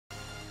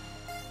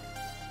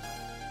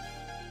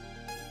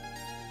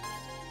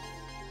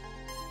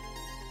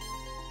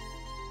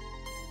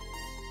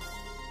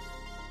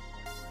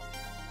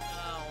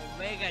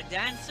Omega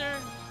Danzer.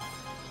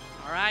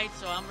 Alright,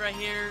 so I'm right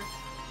here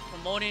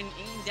promoting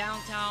in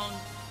downtown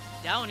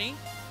Downey.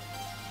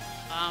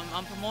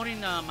 I'm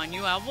promoting my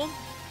new album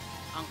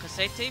on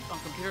cassette tape on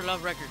Computer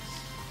Love Records.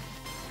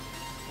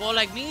 Well,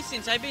 like me,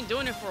 since I've been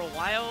doing it for a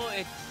while,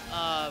 it's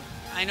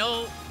I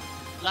know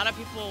a lot of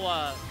people,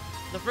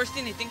 the first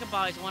thing they think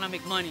about is want to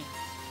make money.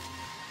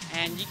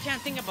 And you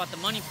can't think about the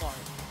money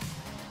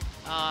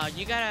part.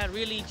 You gotta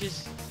really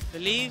just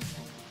believe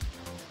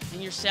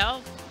in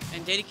yourself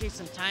and dedicate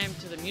some time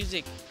to the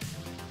music.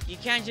 You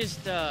can't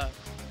just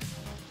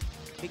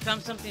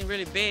become something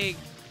really big.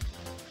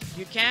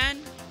 You can,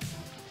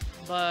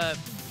 but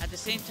at the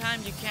same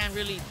time, you can't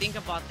really think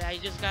about that.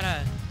 You just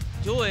gotta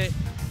do it.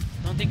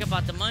 Don't think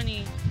about the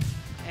money.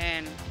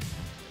 And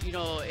you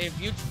know, if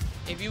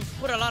you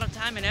put a lot of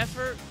time and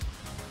effort,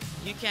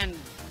 you can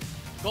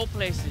go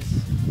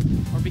places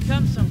or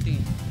become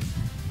something,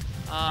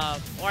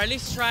 or at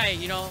least try it,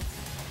 you know.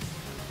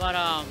 But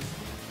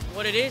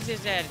what it is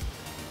that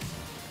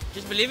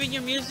just believe in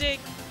your music.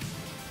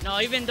 You know,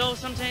 even though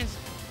sometimes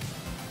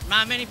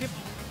not many people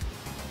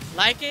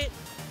like it,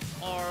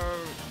 or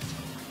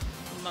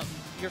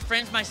your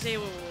friends might say,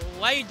 well,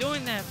 why are you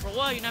doing that? For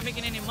what? You're not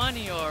making any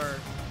money. Or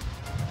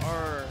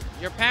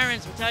your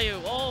parents will tell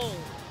you, oh,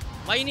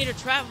 why you need to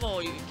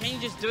travel? Can't you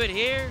just do it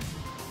here?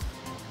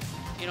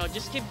 You know,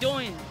 just keep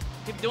doing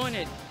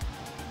it.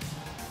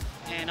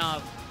 And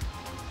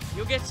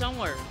you'll get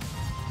somewhere.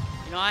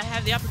 You know, I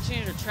have the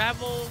opportunity to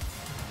travel,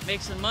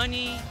 make some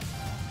money,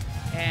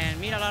 and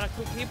meet a lot of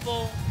cool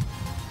people.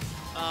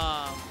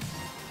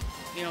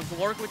 You know, to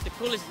work with the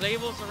coolest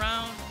labels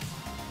around.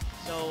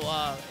 So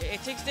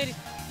it takes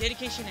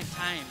dedication and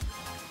time.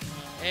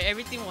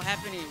 Everything will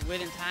happen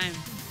within time.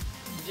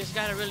 You just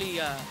gotta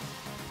really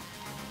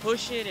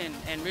push it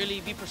and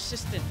really be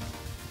persistent.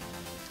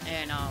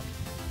 And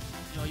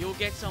you know, you'll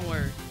get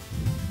somewhere.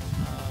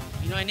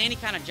 You know, in any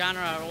kind of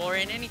genre or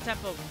in any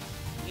type of,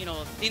 you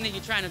know, thing that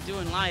you're trying to do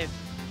in life.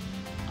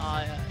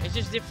 It's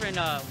just different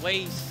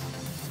ways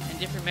and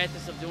different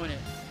methods of doing it.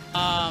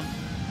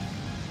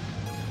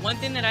 One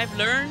thing that I've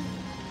learned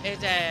is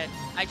that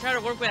I try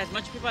to work with as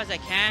much people as I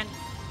can,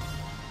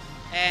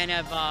 and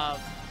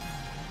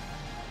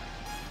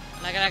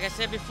like I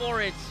said before,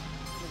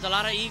 there's a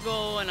lot of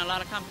ego and a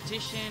lot of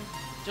competition.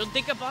 Don't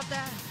think about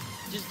that.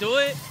 Just do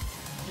it.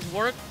 Just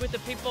work with the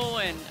people,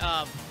 and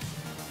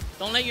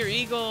don't let your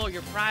ego or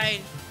your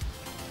pride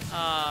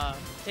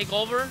take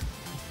over.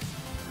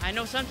 I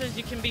know sometimes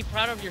you can be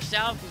proud of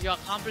yourself because you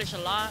accomplish a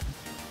lot,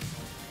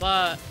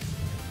 but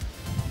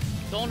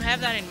don't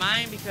have that in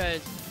mind,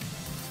 because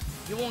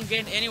you won't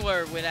get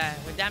anywhere with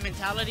that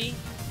mentality.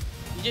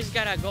 You just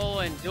gotta go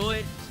and do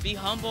it. Be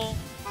humble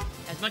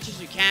as much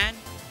as you can,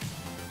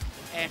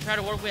 and try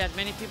to work with as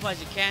many people as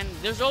you can.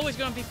 There's always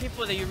gonna be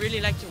people that you really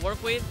like to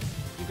work with.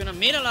 You're gonna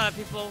meet a lot of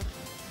people,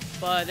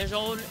 but there's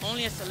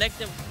only a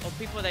selective of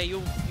people that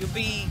you'll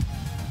be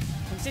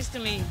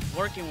consistently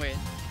working with.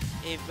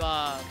 If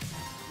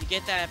you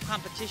get that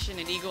competition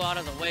and ego out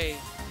of the way,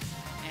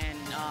 and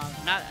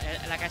not,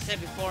 like I said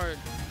before,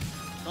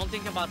 don't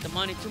think about the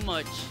money too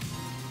much.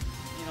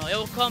 You know, it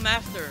will come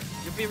after.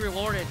 You'll be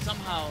rewarded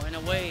somehow in a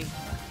way.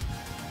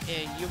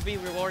 You'll be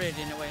rewarded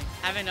in a way.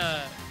 Having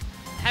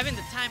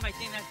the time, I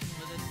think that's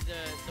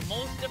the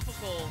most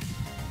difficult.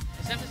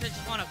 And sometimes I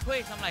just want to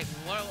quit. So I'm like,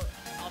 well,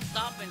 I'll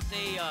stop and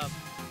say,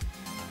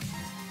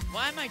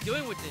 what am I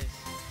doing with this?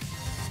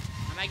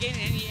 Am I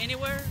getting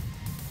anywhere?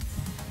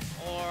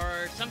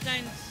 Or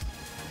sometimes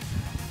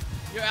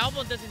your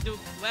album doesn't do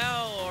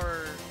well,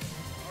 or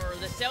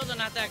the sales are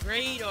not that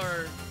great,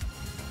 or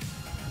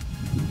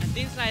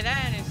things like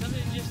that, and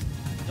sometimes you just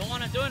don't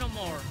want to do it no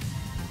more,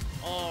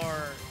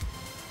 or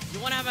you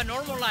want to have a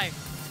normal life,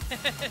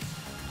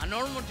 a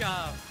normal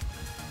job.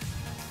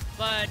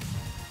 But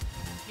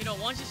you know,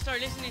 once you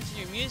start listening to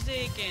your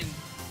music and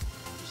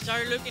you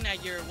start looking at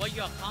what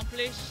you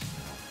accomplished,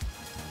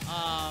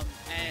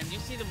 and you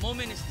see the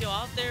moment is still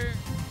out there,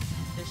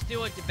 there's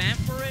still a demand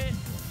for it.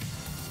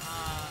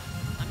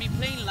 I mean,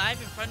 playing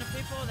live in front of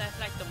people, that's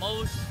like the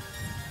most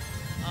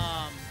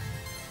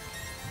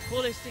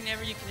coolest thing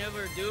ever you can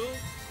ever do.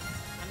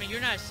 I mean, you're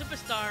not a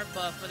superstar,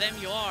 but for them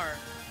you are.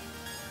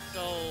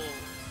 So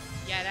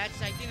yeah, I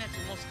think that's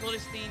the most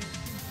coolest thing,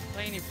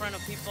 playing in front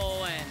of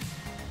people. And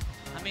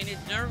I mean,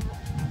 it's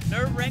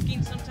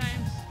nerve-wracking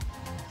sometimes,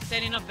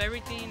 setting up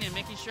everything and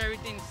making sure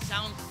everything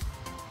sounds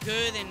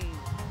good, and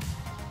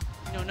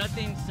you know,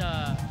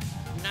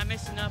 you're not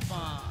messing up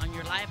on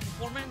your live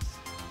performance,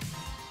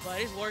 but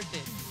it's worth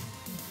it.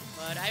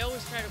 But I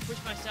always try to push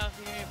myself,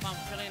 even if I'm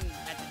feeling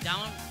at the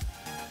down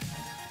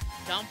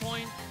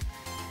point,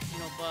 you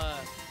know,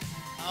 but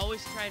I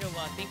always try to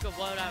think of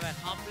what I've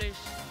accomplished,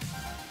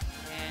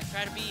 and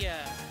try to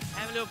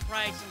have a little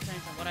pride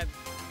sometimes on what I've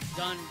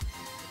done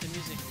with the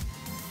music.